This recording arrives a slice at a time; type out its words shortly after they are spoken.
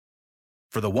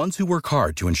For the ones who work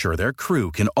hard to ensure their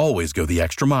crew can always go the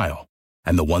extra mile,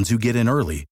 and the ones who get in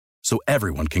early so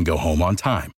everyone can go home on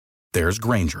time, there's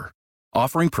Grainger,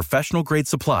 offering professional-grade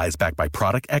supplies backed by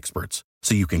product experts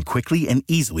so you can quickly and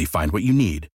easily find what you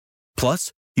need.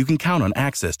 Plus, you can count on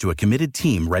access to a committed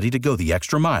team ready to go the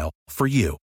extra mile for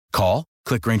you. Call,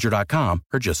 click Grainger.com,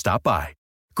 or just stop by.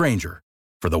 Grainger,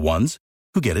 for the ones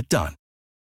who get it done.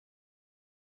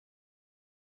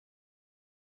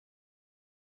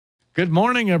 Good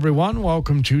morning, everyone.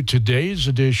 Welcome to today's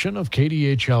edition of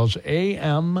KDHL's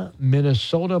AM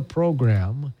Minnesota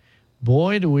program.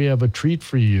 Boy, do we have a treat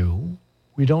for you.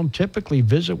 We don't typically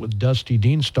visit with Dusty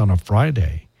Dienst on a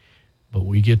Friday, but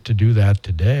we get to do that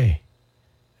today.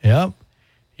 Yep.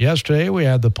 Yesterday we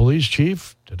had the police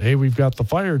chief. Today we've got the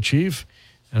fire chief.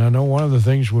 And I know one of the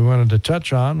things we wanted to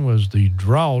touch on was the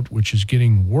drought, which is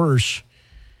getting worse.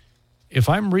 If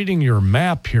I'm reading your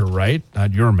map here right,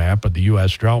 not your map, but the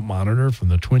U.S. Drought Monitor from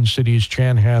the Twin Cities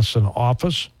Chanhassen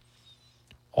office,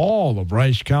 all of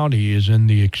Rice County is in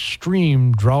the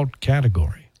extreme drought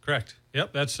category. Correct.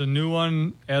 Yep, that's a new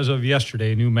one as of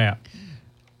yesterday, new map.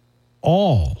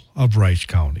 All of Rice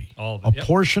County. All of it, a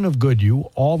portion of Goodhue,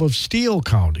 all of Steele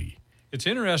County. It's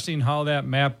interesting how that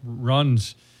map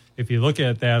runs. If you look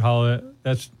at that, how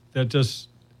that just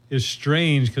is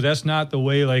strange, because that's not the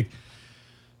way, like,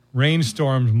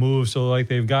 rainstorms move. So, like,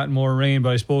 they've gotten more rain,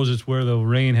 but I suppose it's where the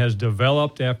rain has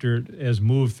developed after it has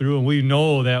moved through. And we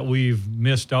know that we've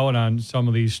missed out on some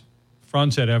of these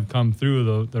fronts that have come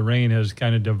through. The rain has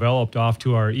kind of developed off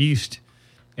to our east,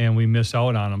 and we miss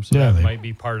out on them. So that might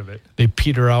be part of it. They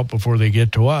peter out before they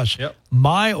get to us. Yep.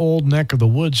 My old neck of the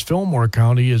woods, Fillmore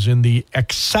County, is in the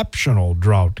exceptional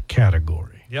drought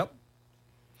category. Yep.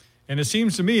 And it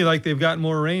seems to me like they've gotten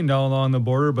more rain down along the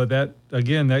border, but that,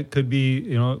 again, that could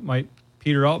be, it might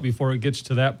peter out before it gets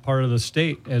to that part of the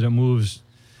state as it moves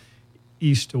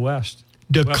east to west.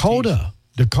 Dakota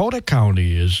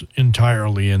County is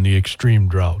entirely in the extreme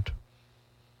drought,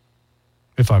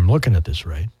 if I'm looking at this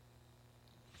right.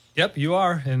 Yep, you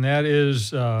are, and that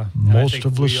is most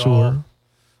of Le Sueur.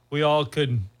 We all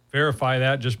could verify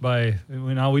that just by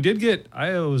we did get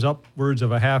it was upwards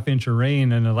of a half inch of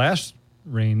rain in the last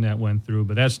rain that went through,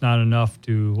 but that's not enough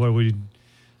to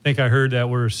think I heard that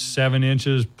we're 7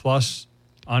 inches plus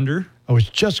under. I was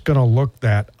just going to look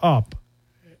that up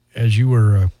as you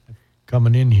were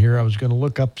coming in here. I was going to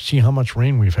look up to see how much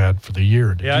rain we've had for the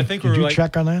year. Did you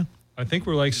check on that? I think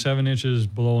we're like 7 inches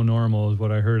below normal is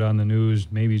what I heard on the news,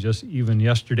 maybe just even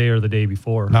yesterday or the day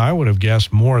before. Now, I would have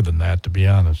guessed more than that, to be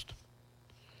honest.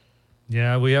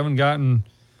 Yeah, we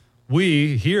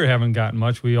here haven't gotten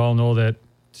much. We all know that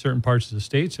certain parts of the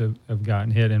states have gotten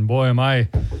hit, and boy, I'm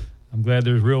glad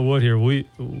there's real wood here.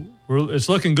 It's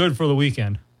looking good for the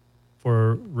weekend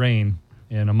for rain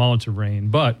and amounts of rain,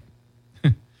 but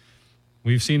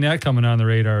we've seen that coming on the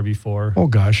radar before. Oh,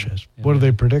 gosh. What are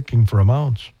they predicting for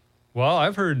amounts? Well,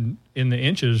 I've heard in the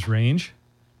inches range.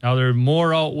 Now, they're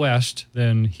more out west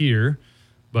than here,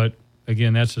 but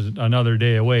again, that's another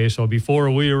day away. So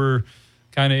before we were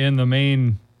kind of in the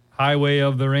main highway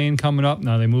of the rain coming up,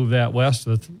 now they move that west.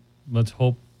 Let's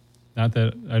hope, not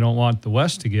that I don't want the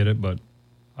west to get it, but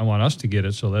I want us to get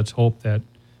it. So let's hope that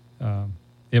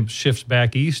it shifts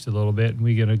back east a little bit and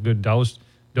we get a good douse.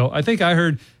 I think I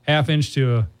heard half inch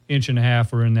to an inch and a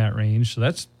half were in that range. So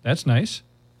that's nice.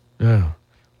 Yeah.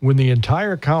 When the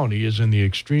entire county is in the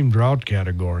extreme drought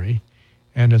category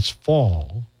and it's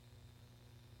fall,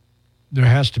 there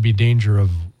has to be danger of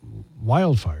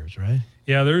wildfires, right?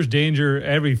 Yeah, there's danger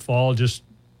every fall. Just,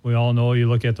 we all know, you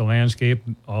look at the landscape,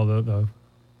 all the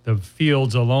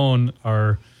fields alone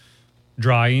are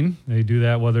drying. They do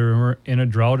that whether we're in a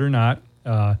drought or not.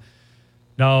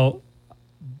 Now,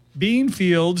 bean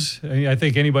fields, I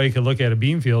think anybody could look at a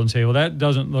bean field and say, well, that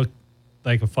doesn't look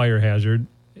like a fire hazard.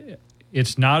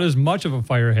 It's not as much of a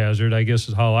fire hazard, I guess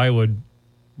is how I would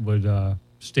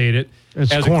state it.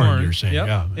 It's as corn, you're saying.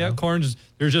 Yep. Yeah, corn's,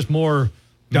 there's just more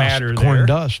matter there. Corn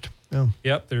dust. Yeah.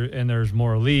 Yep, there's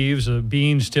more leaves.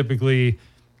 Beans typically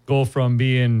go from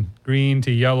being green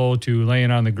to yellow to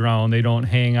laying on the ground. They don't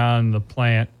hang on the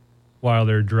plant while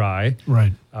they're dry.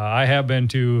 Right. I have been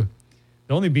to,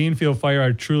 the only bean field fire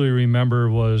I truly remember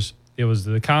was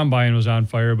the combine was on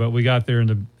fire, but we got there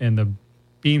and the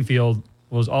bean field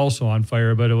was also on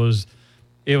fire, but it was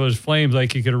flames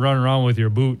like you could run around with your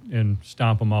boot and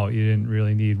stomp them out. You didn't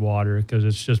really need water because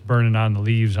it's just burning on the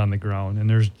leaves on the ground. And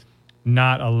there's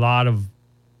not a lot of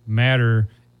matter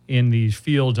in these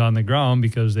fields on the ground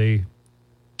because they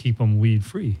keep them weed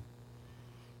free.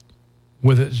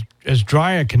 With as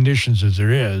dry a conditions as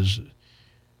there is,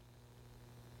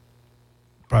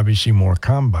 probably see more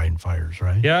combine fires,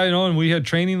 right? Yeah, and we had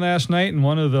training last night, and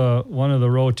one of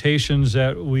the rotations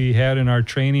that we had in our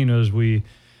training was we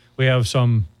have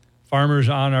some farmers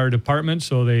on our department,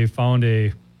 so they found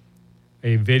a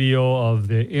video of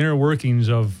the inner workings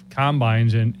of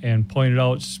combines and pointed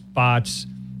out spots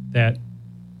that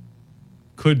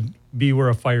could be where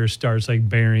a fire starts, like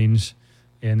bearings,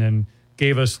 and then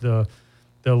gave us the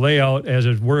layout as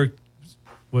it worked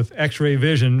with X-ray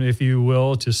vision, if you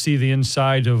will, to see the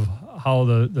inside of how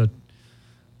the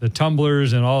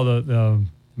tumblers and all the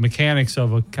mechanics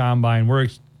of a combine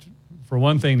works. For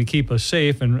one thing, to keep us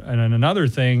safe, and another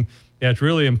thing that's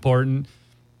really important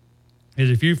is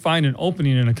if you find an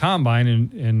opening in a combine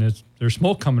and there's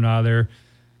smoke coming out of there,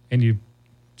 and you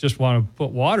just want to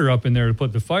put water up in there to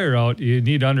put the fire out, you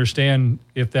need to understand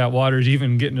if that water is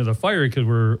even getting to the fire, because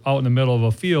we're out in the middle of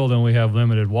a field and we have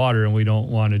limited water and we don't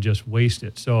want to just waste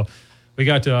it. So we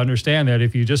got to understand that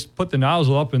if you just put the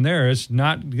nozzle up in there, it's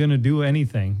not going to do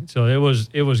anything. So it was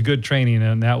good training,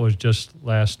 and that was just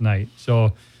last night.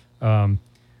 So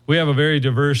we have a very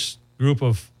diverse group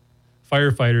of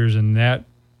firefighters, and that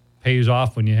pays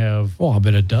off when you have... Oh, I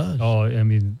bet it does. Oh, I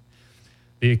mean...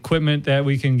 the equipment that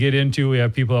we can get into, we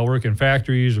have people that work in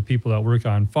factories or people that work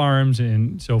on farms.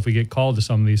 And so if we get called to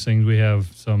some of these things, we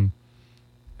have some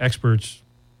experts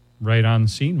right on the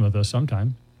scene with us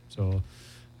sometimes. So,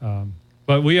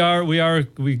 but we're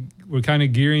kind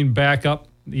of gearing back up,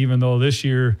 even though this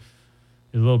year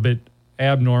is a little bit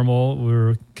abnormal.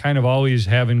 We're kind of always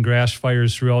having grass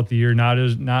fires throughout the year,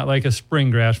 not like a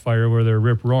spring grass fire where they're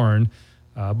rip-roaring,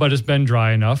 but it's been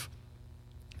dry enough.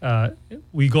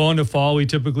 We go into fall, we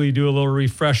typically do a little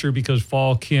refresher, because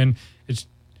fall it's,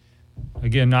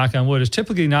 again, knock on wood, it's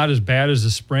typically not as bad as the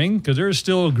spring, because there's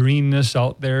still greenness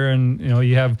out there, and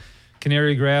you have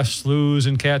canary grass sloughs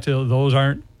and cattail. Those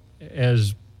aren't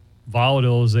as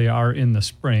volatile as they are in the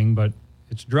spring, but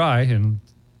it's dry, and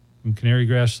canary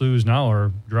grass sloughs now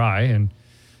are dry and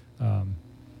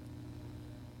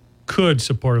could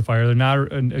support a fire. They're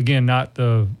not, again, not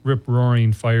the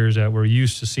rip-roaring fires that we're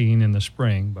used to seeing in the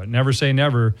spring, but never say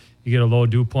never. You get a low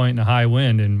dew point and a high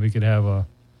wind, and we could have a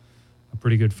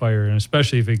pretty good fire, and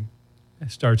especially if it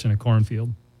starts in a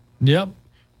cornfield. Yep.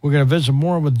 We're going to visit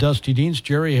more with Dusty Dienst.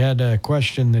 Jerry had a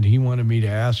question that he wanted me to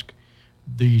ask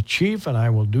the chief, and I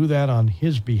will do that on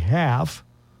his behalf.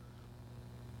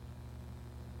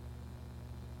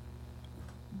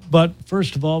 But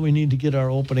first of all, we need to get our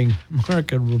opening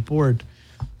market report,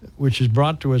 which is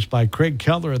brought to us by Craig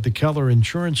Keller at the Keller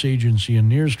Insurance Agency in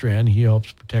Nearstrand. He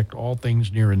helps protect all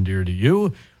things near and dear to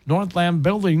you. Northland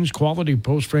Buildings, quality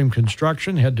post-frame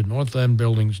construction. Head to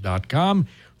northlandbuildings.com.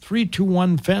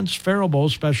 321 Fence,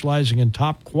 Faribault, specializing in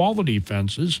top quality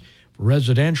fences for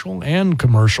residential and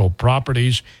commercial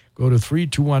properties. Go to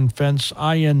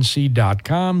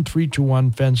 321fenceinc.com,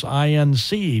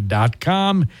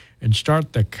 321fenceinc.com, and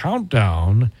start the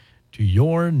countdown to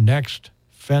your next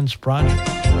fence project.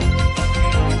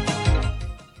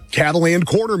 Cattle and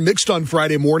corn are mixed on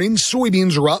Friday morning.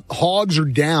 Soybeans are up, hogs are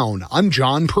down. I'm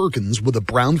John Perkins with a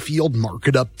Brownfield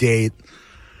market update.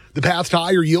 The path to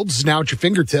higher yields is now at your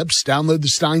fingertips. Download the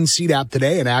Stein Seed app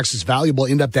today and access valuable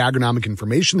in-depth agronomic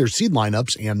information, their seed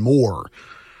lineups, and more.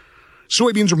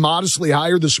 Soybeans are modestly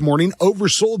higher this morning,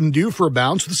 oversold and due for a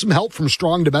bounce with some help from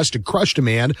strong domestic crush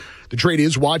demand. The trade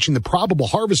is watching the probable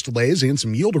harvest delays and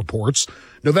some yield reports.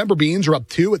 November beans are up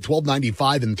 2 at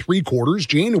 12.95 3/4.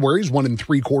 January's 1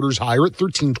 3/4 higher at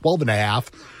 13.12 1/2.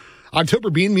 October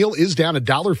bean meal is down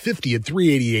 $1.50 at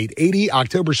 388.80.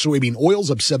 October soybean oil's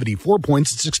up 74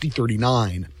 points at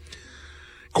 60.39.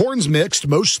 Corn's mixed,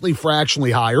 mostly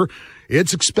fractionally higher.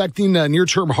 It's expecting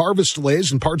near-term harvest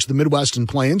delays in parts of the Midwest and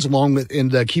Plains, along with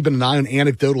keeping an eye on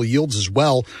anecdotal yields as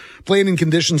well. Planting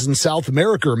conditions in South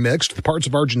America are mixed, with parts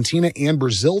of Argentina and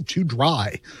Brazil too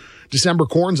dry. December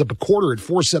corn's up 1/4 at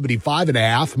 475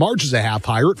 1/2. March is a half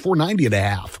higher at 490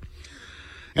 1/2.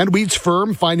 And wheat's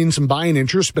firm, finding some buying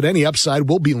interest, but any upside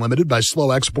will be limited by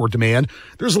slow export demand.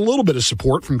 There's a little bit of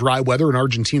support from dry weather in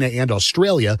Argentina and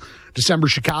Australia. December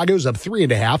Chicago's up 3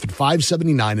 1/2 at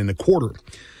 579 1/4.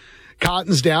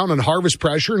 Cotton's down on harvest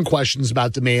pressure and questions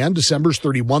about demand. December's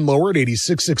 31 lower at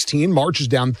 86.16. March is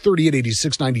down 30 at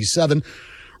 86.97.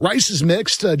 Rice is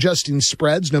mixed, adjusting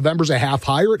spreads. November's a half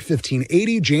higher at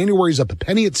 15.80. January's up a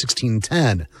penny at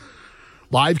 16.10.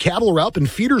 Live cattle are up and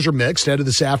feeders are mixed ahead of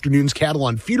this afternoon's cattle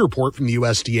on feed report from the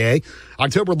USDA.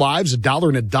 October live's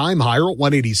 $1.10 higher at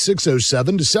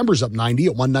 186.07. December's up 90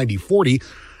 at 190.40.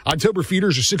 October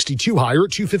feeders are 62 higher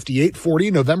at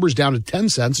 258.40. November's down to 10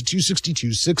 cents at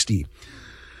 262.60.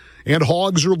 And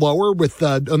hogs are lower with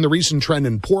on the recent trend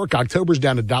in pork. October's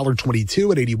down to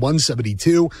 $1.22 at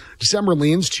 81.72. December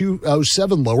leans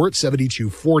 207 lower at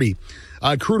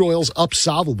 72.40. Crude oil's up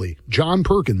solidly. John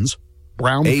Perkins,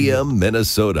 Brownfield. AM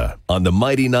Minnesota on the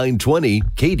Mighty 920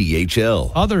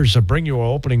 KDHL. Others that bring you an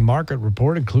opening market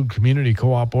report include Community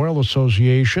Co-op Oil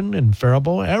Association in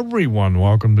Faribault. Everyone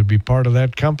welcome to be part of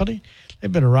that company.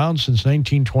 They've been around since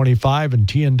 1925, and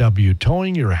T&W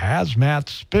Towing, your hazmat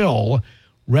spill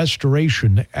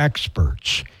restoration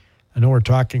experts. I know we're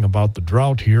talking about the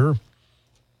drought here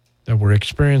that we're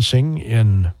experiencing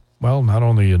in, well, not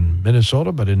only in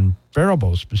Minnesota, but in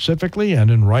Faribault specifically and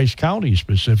in Rice County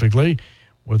specifically,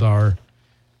 with our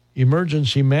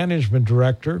emergency management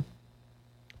director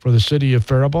for the city of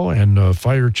Faribault and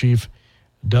Fire Chief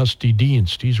Dusty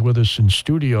Dienst. He's with us in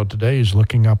studio today. He's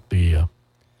looking up the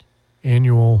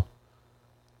annual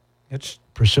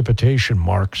precipitation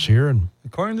marks here. And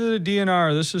according to the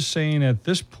DNR, this is saying at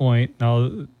this point,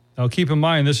 now keep in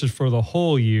mind this is for the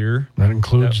whole year. That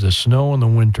includes the snow and the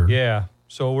winter. Yeah.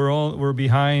 So we're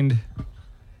behind,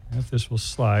 if this will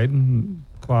slide and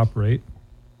cooperate.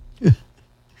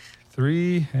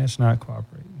 3, that's not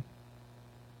cooperating.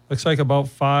 Looks like about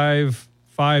 5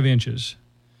 inches,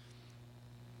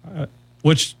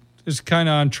 which is kind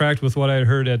of on track with what I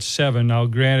heard at 7. Now,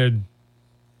 granted,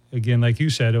 again, like you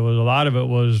said, a lot of it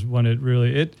was when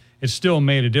it still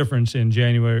made a difference in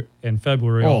January and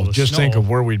February. Oh, just think of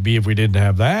where we'd be if we didn't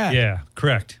have that. Yeah,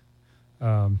 correct.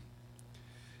 But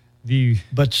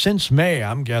since May,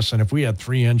 I'm guessing if we had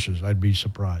 3 inches, I'd be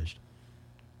surprised.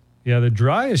 Yeah, the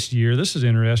driest year, this is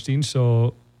interesting.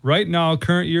 So right now,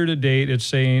 current year to date, it's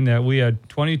saying that we had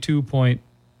 22.9.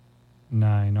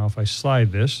 Now, if I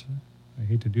slide this, I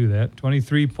hate to do that,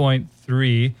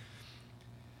 23.3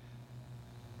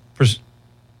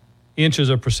 inches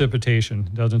of precipitation.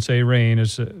 Doesn't say rain,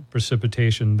 it's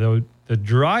precipitation. Though the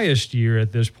driest year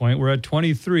at this point, we're at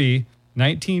 23.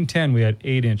 1910, we had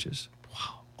 8 inches.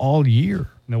 Wow, all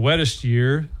year. And the wettest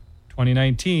year,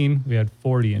 2019, we had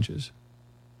 40 inches.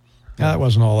 Yeah, that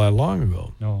wasn't all that long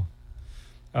ago. No.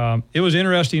 It was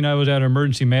interesting. I was at an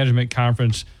emergency management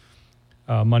conference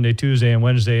Monday, Tuesday, and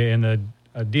Wednesday, and the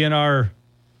DNR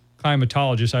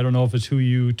climatologist, I don't know if it's who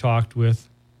you talked with,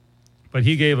 but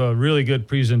he gave a really good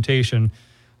presentation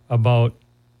about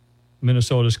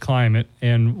Minnesota's climate.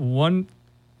 And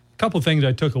couple things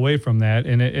I took away from that,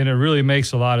 and it really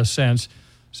makes a lot of sense.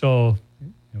 So,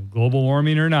 global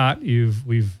warming or not,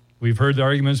 we've heard the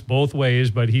arguments both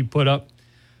ways, but he put up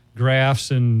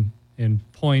graphs and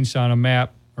points on a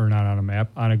map, or not on a map,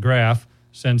 on a graph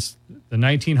since the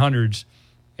 1900s,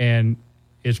 and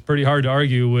it's pretty hard to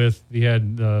argue with. He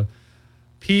had the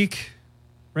peak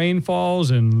rainfalls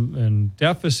and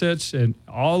deficits and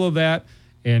all of that,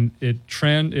 and it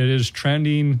is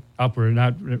trending upward,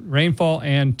 not rainfall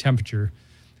and temperature.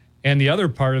 And the other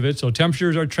part of it, so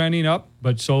temperatures are trending up,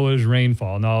 but so is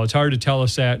rainfall. Now, it's hard to tell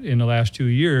us that in the last 2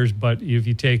 years, but if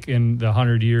you take in the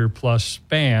 100-year plus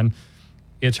span,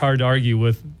 it's hard to argue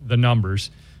with the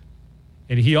numbers.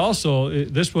 And he also,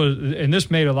 this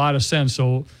made a lot of sense.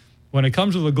 So when it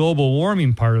comes to the global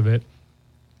warming part of it,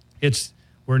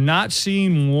 we're not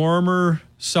seeing warmer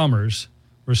summers.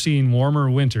 We're seeing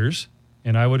warmer winters,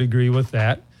 and I would agree with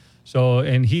that. So,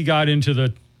 and he got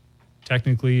into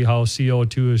technically how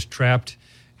CO2 is trapped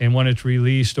and when it's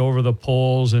released over the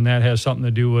poles, and that has something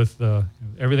to do with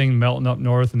everything melting up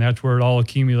north, and that's where it all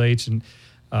accumulates. And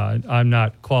I'm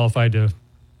not qualified to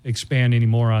expand any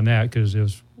more on that because it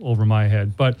was over my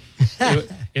head. But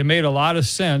it made a lot of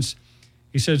sense.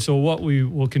 He said, so what we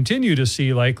will continue to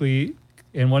see likely,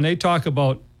 and when they talk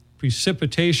about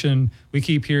precipitation, we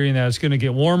keep hearing that it's going to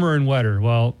get warmer and wetter.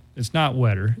 Well, it's not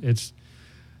wetter.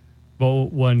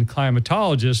 But when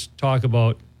climatologists talk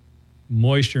about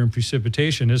moisture and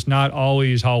precipitation, it's not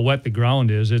always how wet the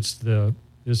ground is. It's the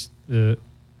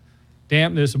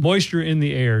dampness, moisture in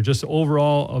the air, just the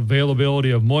overall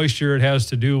availability of moisture. It has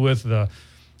to do with the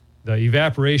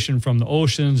evaporation from the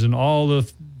oceans and all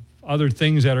the other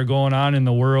things that are going on in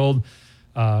the world.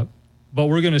 But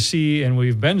we're going to see, and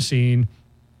we've been seeing,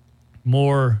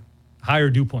 higher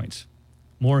dew points,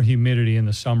 more humidity in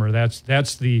the summer.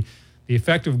 That's the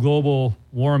effect of global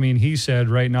warming, he said,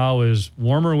 right now is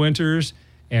warmer winters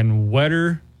and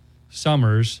wetter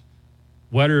summers,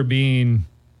 wetter being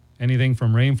anything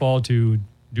from rainfall to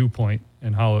dew point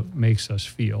and how it makes us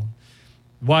feel.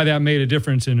 Why that made a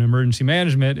difference in emergency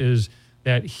management is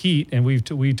that heat, and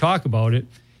we talk about it,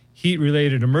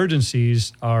 heat-related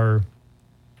emergencies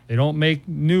they don't make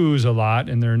news a lot,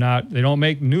 and they don't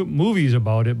make movies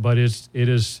about it, but it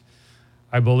is,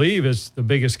 I believe, it's the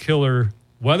biggest killer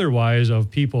weather-wise of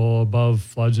people above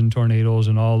floods and tornadoes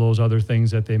and all those other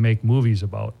things that they make movies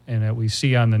about and that we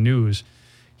see on the news.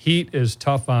 Heat is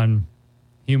tough on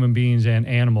human beings and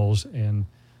animals, and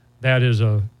that's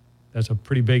a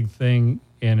pretty big thing,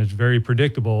 and it's very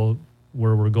predictable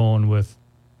where we're going with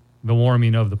the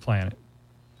warming of the planet.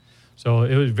 So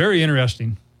it was very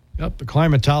interesting. Yep, the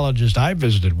climatologist I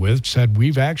visited with said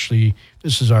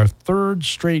this is our third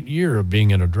straight year of being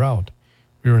in a drought.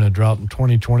 We were in a drought in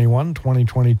 2021,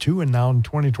 2022, and now in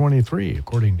 2023,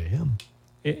 according to him.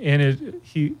 And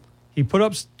he put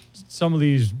up some of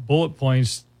these bullet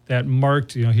points that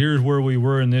marked, here's where we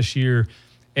were in this year.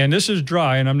 And this is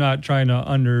dry, and I'm not trying to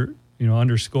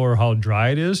underscore how dry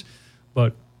it is,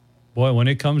 but boy, when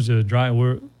it comes to dry,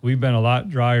 we've been a lot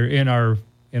drier in our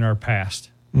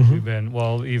past. Mm-hmm. We've been,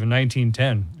 even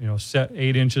 1910, set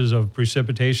 8 inches of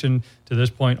precipitation to this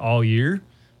point all year.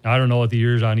 Now, I don't know what the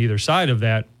years on either side of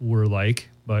that were like,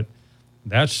 but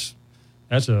that's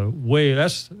half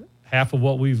of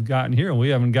what we've gotten here, and we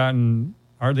haven't gotten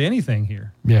hardly anything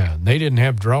here. Yeah, they didn't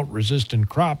have drought-resistant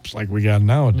crops like we got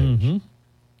nowadays. Mm-hmm.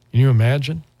 Can you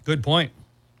imagine? Good point.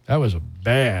 That was a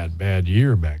bad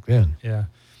year back then. Yeah.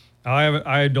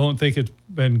 I don't think it's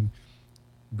been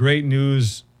great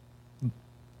news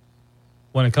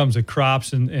when it comes to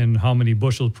crops and how many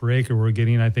bushels per acre we're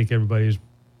getting. I think everybody's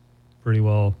pretty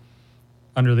well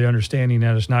under the understanding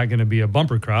that it's not going to be a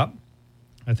bumper crop.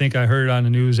 I think I heard on the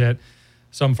news that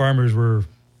some farmers were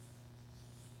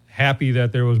happy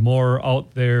that there was more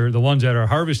out there, the ones that are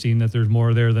harvesting, that there's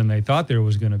more there than they thought there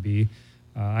was going to be.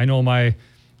 I know my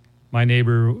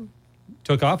neighbor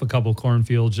took off a couple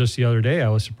cornfields just the other day. I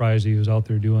was surprised he was out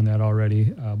there doing that already,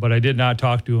 but I did not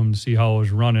talk to him to see how it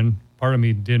was running. Part of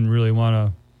me didn't really want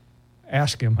to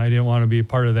ask him. I didn't want to be a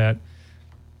part of that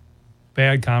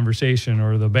bad conversation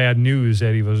or the bad news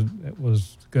that he was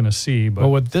going to see. But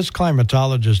with this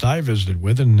climatologist I visited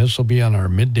with, and this will be on our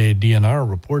midday DNR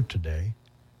report today,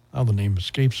 now the name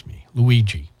escapes me,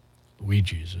 Luigi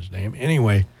is his name.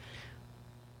 Anyway,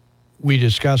 we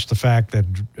discussed the fact that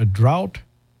a drought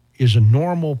is a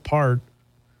normal part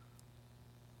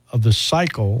of the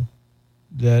cycle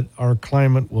that our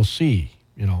climate will see.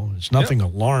 It's nothing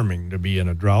alarming to be in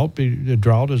a drought. A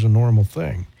drought is a normal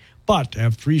thing. But to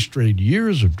have 3 straight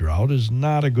years of drought is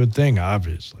not a good thing,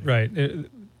 obviously. Right.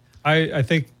 I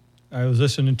think I was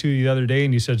listening to you the other day,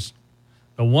 and you said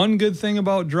the one good thing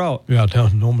about drought. Yeah,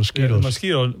 no mosquitoes. Yeah,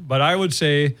 mosquitoes. But I would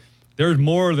say there's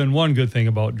more than one good thing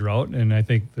about drought, and I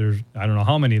think I don't know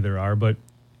how many there are, but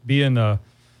being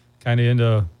kind of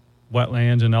into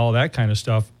wetlands and all that kind of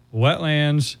stuff,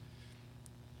 wetlands,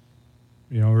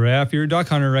 if you're a duck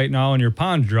hunter right now and your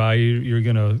pond's dry, you're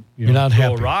gonna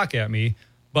throw a rock at me.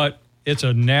 But it's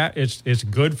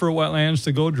good for wetlands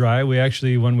to go dry. We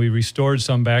actually, when we restored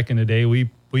some back in the day, we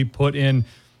put in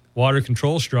water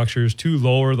control structures to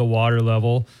lower the water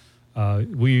level.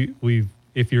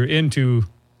 If you're into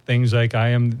things like I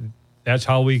am, that's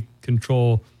how we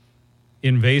control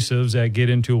invasives that get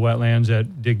into wetlands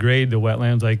that degrade the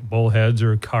wetlands, like bullheads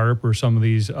or carp or some of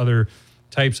these other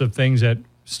types of things that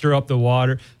stir up the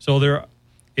water. So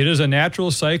it is a natural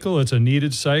cycle. It's a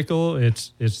needed cycle.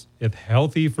 It's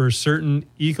healthy for certain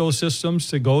ecosystems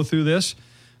to go through this.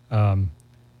 Hard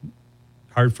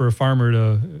for a farmer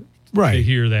to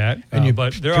hear that. And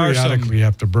but there periodically you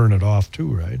have to burn it off too,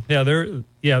 right? Yeah,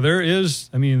 there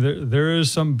is. I mean, there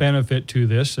is some benefit to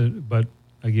this, but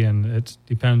again, it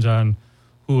depends on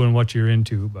who and what you're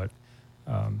into. But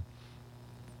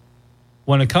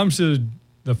when it comes to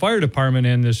the fire department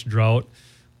and this drought,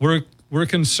 we're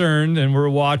concerned and we're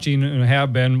watching and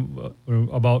have been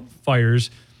about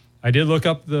fires. I did look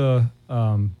up the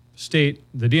state.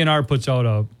 The DNR puts out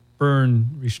a burn.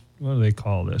 What do they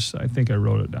call this? I think I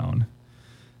wrote it down.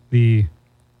 The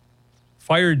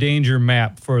fire danger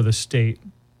map for the state.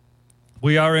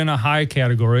 We are in a high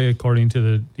category according to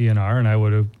the DNR, and I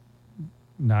would have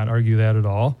not argue that at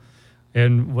all.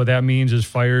 And what that means is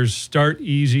fires start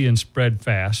easy and spread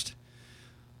fast.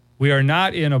 We are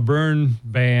not in a burn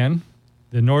ban.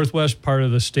 The northwest part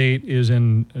of the state is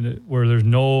where there's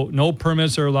no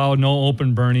permits are allowed, no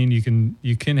open burning. You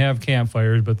can have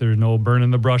campfires, but there's no burn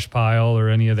in the brush pile or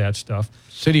any of that stuff.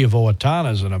 City of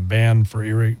Owatonna is in a ban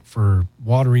for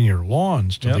watering your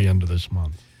lawns till the end of this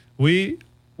month.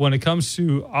 When it comes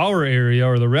to our area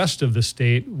or the rest of the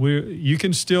state, you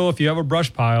can still, if you have a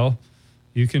brush pile,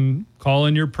 you can call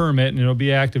in your permit and it'll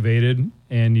be activated,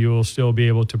 and you'll still be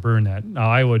able to burn that. Now,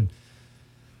 I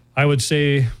would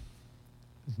say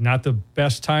not the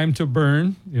best time to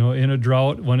burn, in a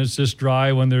drought when it's this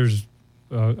dry, when there's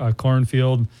a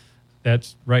cornfield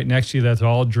that's right next to you that's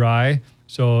all dry.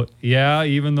 So, yeah,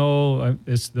 even though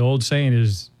it's the old saying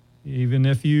is, even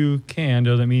if you can,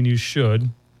 doesn't mean you should.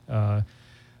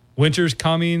 Winter's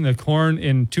coming. The corn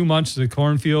in 2 months, the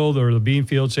cornfield or the bean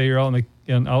field, say you're out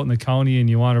in the county and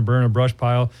you want to burn a brush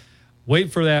pile,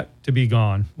 wait for that to be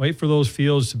gone. Wait for those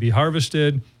fields to be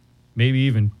harvested, maybe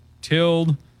even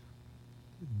tilled.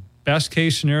 Best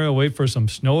case scenario, wait for some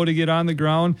snow to get on the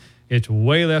ground. It's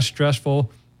way less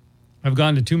stressful. I've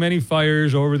gone to too many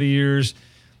fires over the years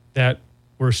that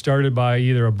were started by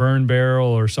either a burn barrel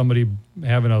or somebody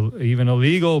having even a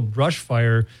legal brush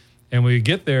fire. And when you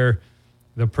get there,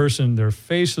 the person, their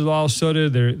face is all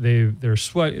sooted.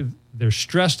 They're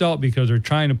stressed out because they're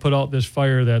trying to put out this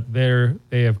fire that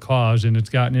they have caused, and it's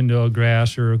gotten into a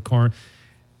grass or a corn.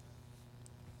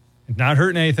 It's not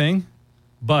hurting anything,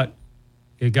 but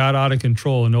it got out of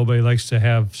control, and nobody likes to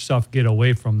have stuff get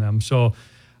away from them. So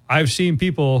I've seen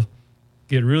people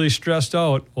get really stressed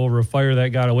out over a fire that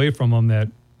got away from them that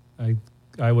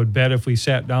I would bet if we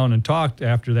sat down and talked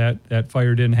after that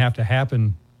fire didn't have to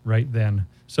happen right then.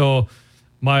 So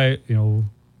my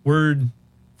word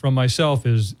from myself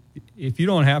is, if you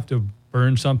don't have to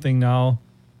burn something now,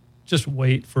 just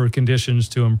wait for conditions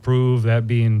to improve, that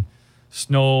being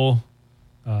snow.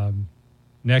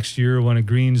 Next year when it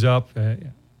greens up,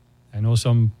 I know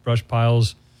some brush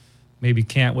piles maybe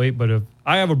can't wait, but if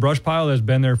I have a brush pile that's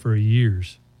been there for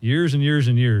years and years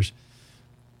and years,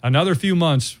 another few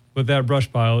months with that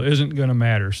brush pile isn't going to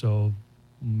matter. So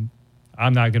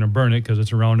I'm not going to burn it because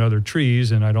it's around other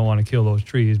trees and I don't want to kill those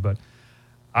trees. But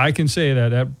I can say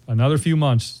that another few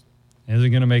months isn't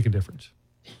going to make a difference.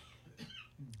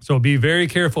 So be very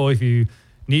careful if you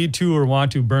need to or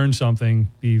want to burn something.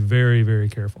 Be very, very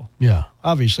careful. Yeah.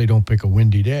 Obviously, don't pick a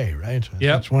windy day, right?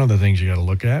 Yeah. That's one of the things you got to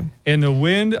look at. And a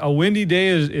windy day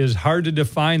is hard to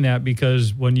define that,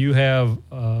 because when you have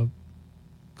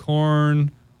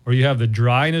corn or you have the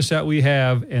dryness that we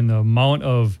have and the amount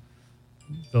of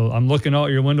I'm looking out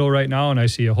your window right now and I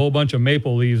see a whole bunch of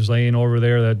maple leaves laying over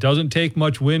there. That doesn't take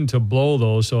much wind to blow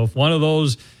those. So if one of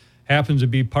those happens to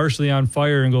be partially on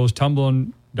fire and goes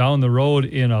tumbling down the road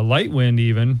in a light wind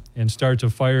even and starts a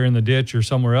fire in the ditch or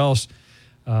somewhere else,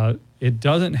 it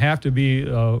doesn't have to be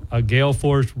a gale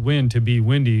force wind to be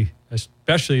windy,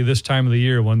 especially this time of the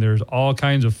year when there's all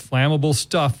kinds of flammable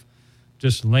stuff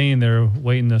just laying there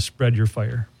waiting to spread your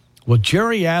fire. Well,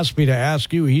 Jerry asked me to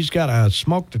ask you, he's got a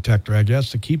smoke detector, I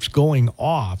guess, that keeps going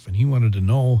off, and he wanted to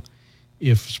know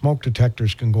if smoke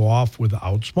detectors can go off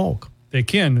without smoke. They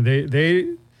can.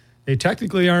 They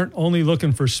technically aren't only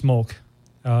looking for smoke.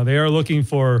 They are looking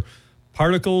for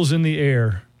particles in the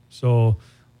air. So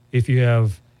if you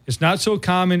have, it's not so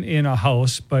common in a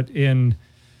house, but in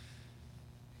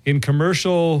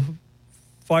commercial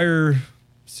fire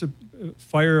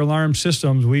alarm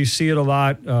systems, we see it a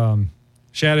lot.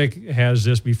 Shattuck has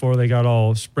this before they got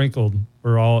all sprinkled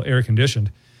or all air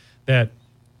conditioned, that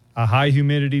a high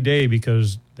humidity day,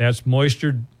 because that's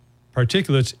moisture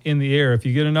particulates in the air. If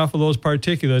you get enough of those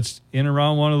particulates in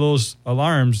around one of those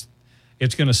alarms,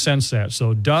 it's going to sense that.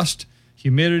 So dust,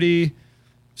 humidity,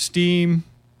 steam,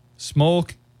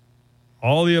 smoke,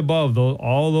 all the above,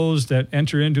 all those that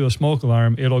enter into a smoke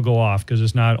alarm, it'll go off because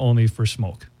it's not only for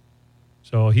smoke.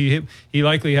 So he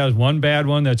likely has one bad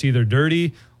one that's either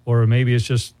dirty or maybe it's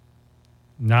just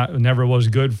never was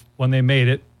good when they made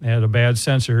it. It had a bad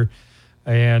sensor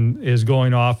and is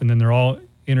going off, and then they're all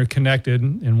interconnected,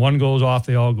 and one goes off,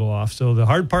 they all go off. So the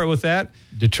hard part with that,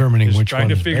 determining is which trying one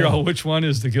to is figure bad. out which one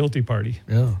is the guilty party.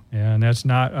 Yeah. And that's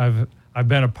not, I've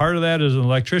been a part of that as an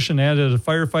electrician and as a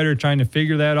firefighter, trying to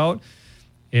figure that out.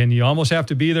 And you almost have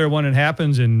to be there when it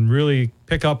happens and really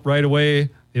pick up right away.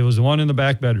 It was the one in the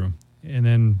back bedroom. And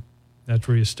then that's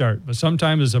where you start. But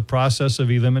sometimes it's a process of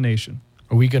elimination.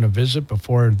 Are we going to visit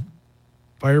before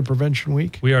Fire Prevention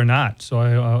Week? We are not.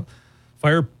 So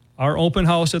our open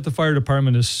house at the fire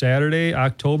department is Saturday,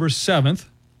 October 7th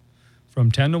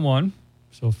from 10 to 1.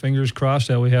 So fingers crossed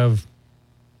that we have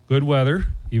good weather,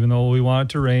 even though we want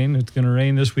it to rain. It's going to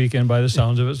rain this weekend by the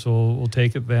sounds of it, so we'll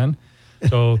take it then.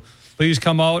 So please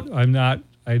come out.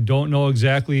 I don't know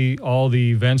exactly all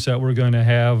the events that we're going to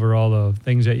have or all the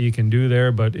things that you can do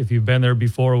there, but if you've been there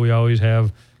before, we always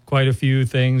have quite a few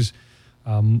things.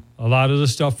 A lot of the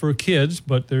stuff for kids,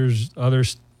 but there's other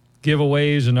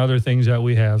giveaways and other things that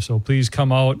we have. So please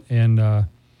come out and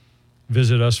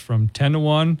visit us from 10 to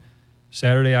 1,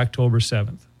 Saturday, October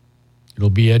 7th. It'll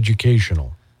be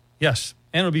educational. Yes,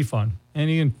 and it'll be fun.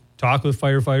 And you can talk with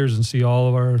firefighters and see all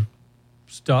of our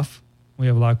stuff. We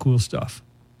have a lot of cool stuff.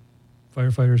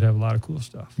 Firefighters have a lot of cool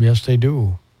stuff. Yes, they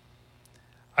do.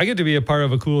 I get to be a part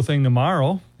of a cool thing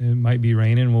tomorrow. It might be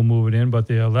raining. We'll move it in. But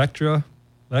the Electra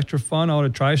Electrofun out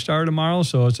at TriStar tomorrow.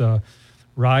 So it's a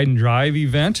ride and drive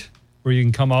event where you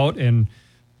can come out and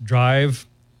drive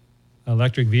an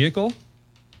electric vehicle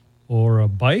or a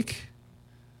bike.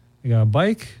 You got a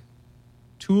bike,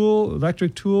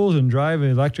 electric tools, and drive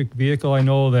an electric vehicle. I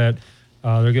know that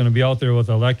they're going to be out there with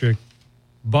an electric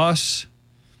bus.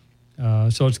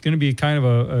 So it's going to be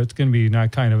it's going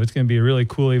to be a really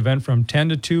cool event from 10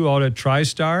 to 2 out at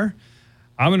TriStar.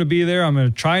 I'm going to be there. I'm going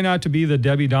to try not to be the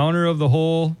Debbie Downer of the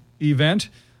whole event,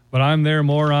 but I'm there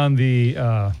more on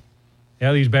the,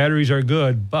 these batteries are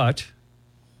good, but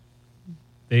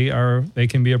they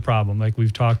can be a problem. Like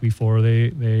we've talked before,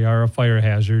 they are a fire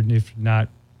hazard.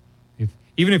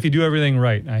 Even if you do everything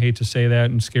right. I hate to say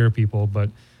that and scare people, but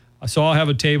so I'll have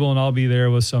a table and I'll be there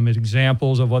with some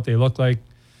examples of what they look like,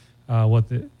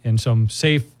 and some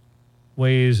safe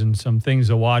ways and some things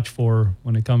to watch for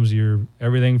when it comes to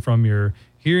everything from your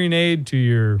hearing aid to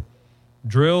your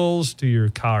drills to your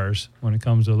cars when it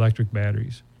comes to electric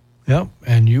batteries. Yep,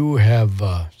 and you have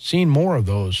seen more of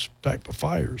those type of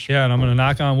fires. Yeah, and I'm going to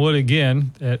knock on wood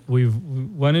again that we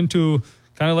went into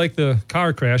kind of like the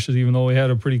car crashes, even though we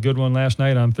had a pretty good one last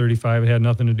night on 35. It had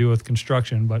nothing to do with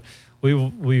construction, but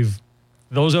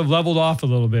those have leveled off a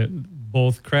little bit,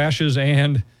 both crashes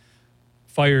and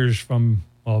fires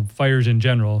fires in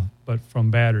general, but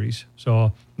from batteries.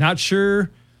 So not sure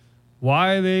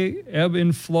why they ebb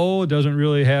and flow. It doesn't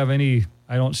really have I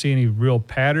don't see any real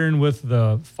pattern with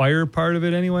the fire part of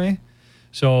it anyway.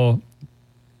 So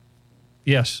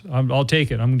yes, I'll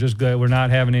take it. I'm just glad we're not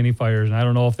having any fires. And I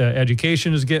don't know if that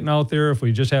education is getting out there, if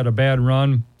we just had a bad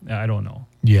run. I don't know.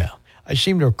 Yeah. I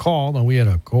seem to recall that we had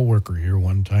a coworker here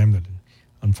one time that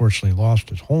unfortunately lost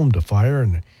his home to fire,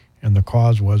 and the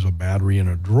cause was a battery in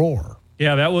a drawer.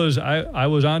 Yeah, that was I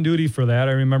was on duty for that.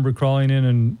 I remember crawling in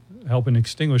and helping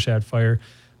extinguish that fire.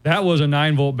 That was a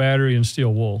 9-volt battery in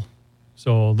steel wool.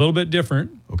 So a little bit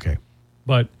different. Okay.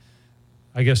 But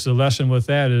I guess the lesson with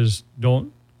that is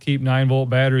don't keep 9-volt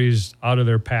batteries out of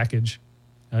their package.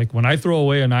 Like when I throw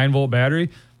away a 9-volt battery,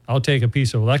 I'll take a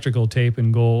piece of electrical tape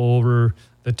and go over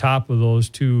the top of those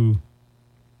 2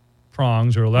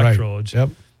 prongs or electrodes. Right. Yep.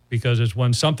 Because it's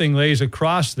when something lays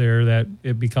across there that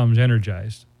it becomes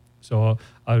energized. So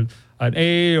an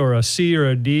A or a C or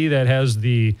a D that has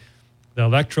the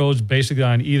electrodes basically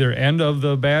on either end of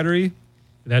the battery,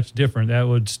 that's different. That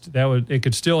would it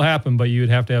could still happen, but you'd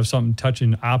have to have something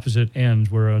touching opposite ends.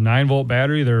 Where a 9-volt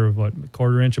battery, they're a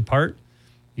quarter inch apart.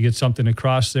 You get something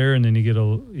across there, and then you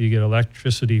get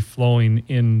electricity flowing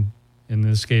in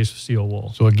this case, steel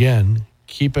wool. So again,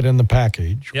 keep it in the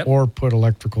package. Yep. Or put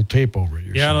electrical tape over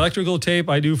it. Yeah, an electrical tape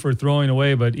I do for throwing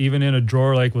away, but even in a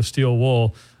drawer like with steel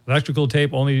wool, electrical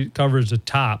tape only covers the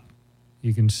top.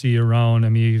 You can see around. I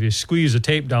mean, if you squeeze the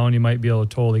tape down, you might be able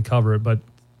to totally cover it. But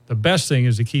the best thing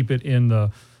is to keep it in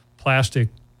the plastic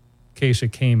case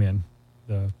it came in,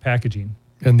 the packaging.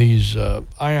 And these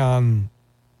ion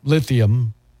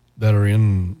lithium that are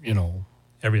in,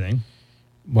 Everything.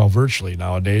 Well, virtually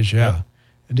nowadays, yeah. Yep.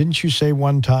 And didn't you say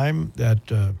one time that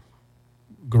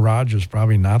garage is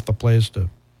probably not the place to...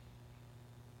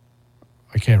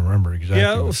 I can't remember exactly.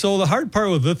 Yeah, so the hard part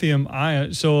with lithium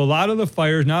ion, so a lot of the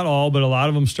fires, not all, but a lot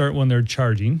of them start when they're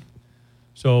charging.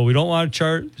 So we don't want to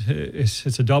charge,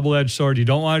 it's a double-edged sword. You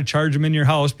don't want to charge them in your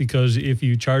house because if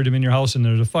you charge them in your house and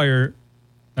there's a fire,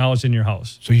 now it's in your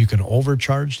house. So you can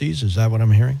overcharge these? Is that what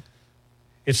I'm hearing?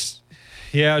 It's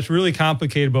really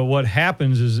complicated, but what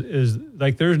happens is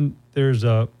like there's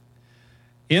a,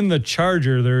 in the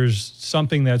charger, there's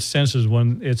something that senses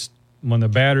when the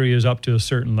battery is up to a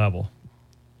certain level.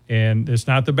 And it's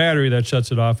not the battery that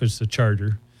shuts it off, it's the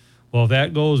charger. Well, if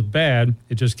that goes bad,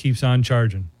 it just keeps on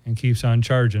charging and keeps on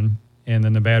charging, and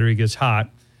then the battery gets hot,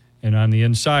 and on the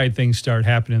inside, things start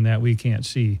happening that we can't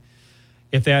see.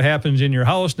 If that happens in your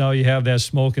house, now you have that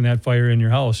smoke and that fire in your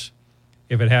house.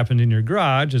 If it happened in your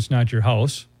garage, it's not your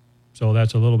house, so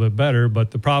that's a little bit better.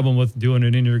 But the problem with doing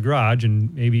it in your garage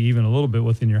and maybe even a little bit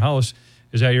within your house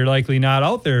is that you're likely not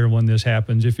out there when this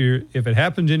happens. If it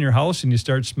happens in your house and you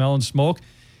start smelling smoke,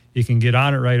 you can get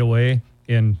on it right away.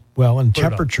 And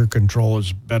temperature control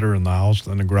is better in the house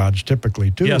than the garage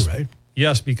typically too, yes, right?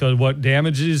 Yes, because what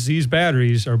damages these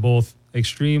batteries are both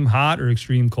extreme hot or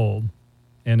extreme cold.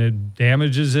 And it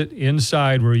damages it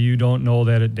inside where you don't know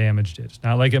that it damaged it. It's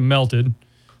not like it melted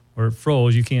or it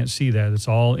froze. You can't see that. It's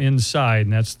all inside,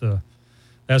 and that's the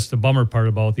bummer part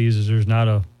about these is there's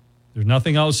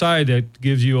nothing outside that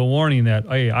gives you a warning that,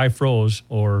 hey, I froze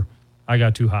or I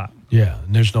got too hot. Yeah,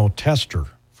 and there's no tester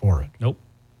for it. Nope.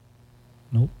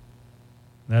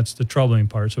 That's the troubling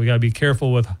part. So we got to be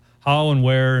careful with how and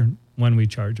where when we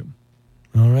charge them.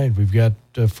 All right, we've got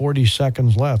 40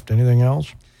 seconds left. Anything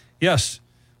else? Yes,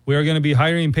 we are going to be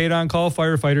hiring paid-on-call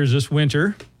firefighters this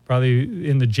winter, probably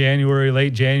in the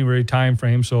late January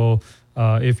timeframe. So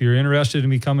if you're interested in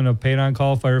becoming a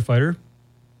paid-on-call firefighter,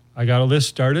 I got a list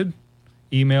started.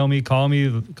 Email me, call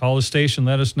the station,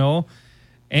 let us know.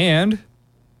 And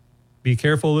be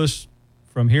careful this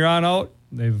from here on out.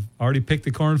 They've already picked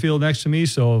the cornfield next to me,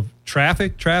 so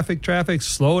traffic,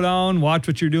 slow down, watch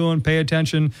what you're doing, pay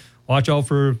attention, watch out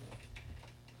for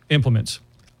implements.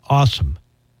 Awesome.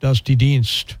 Dusty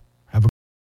Dienst.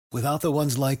 Without the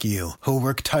ones like you, who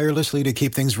work tirelessly to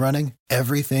keep things running,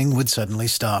 everything would suddenly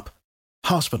stop.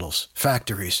 Hospitals,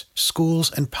 factories,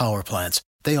 schools, and power plants,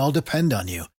 they all depend on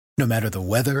you. No matter the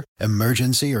weather,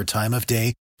 emergency, or time of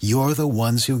day, you're the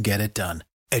ones who get it done.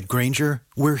 At Grainger,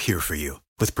 we're here for you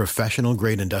with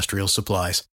professional-grade industrial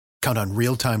supplies. Count on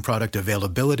real-time product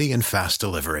availability and fast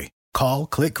delivery. Call,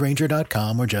 click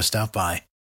Grainger.com, or just stop by.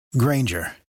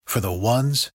 Grainger, for the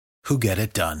ones who get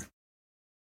it done.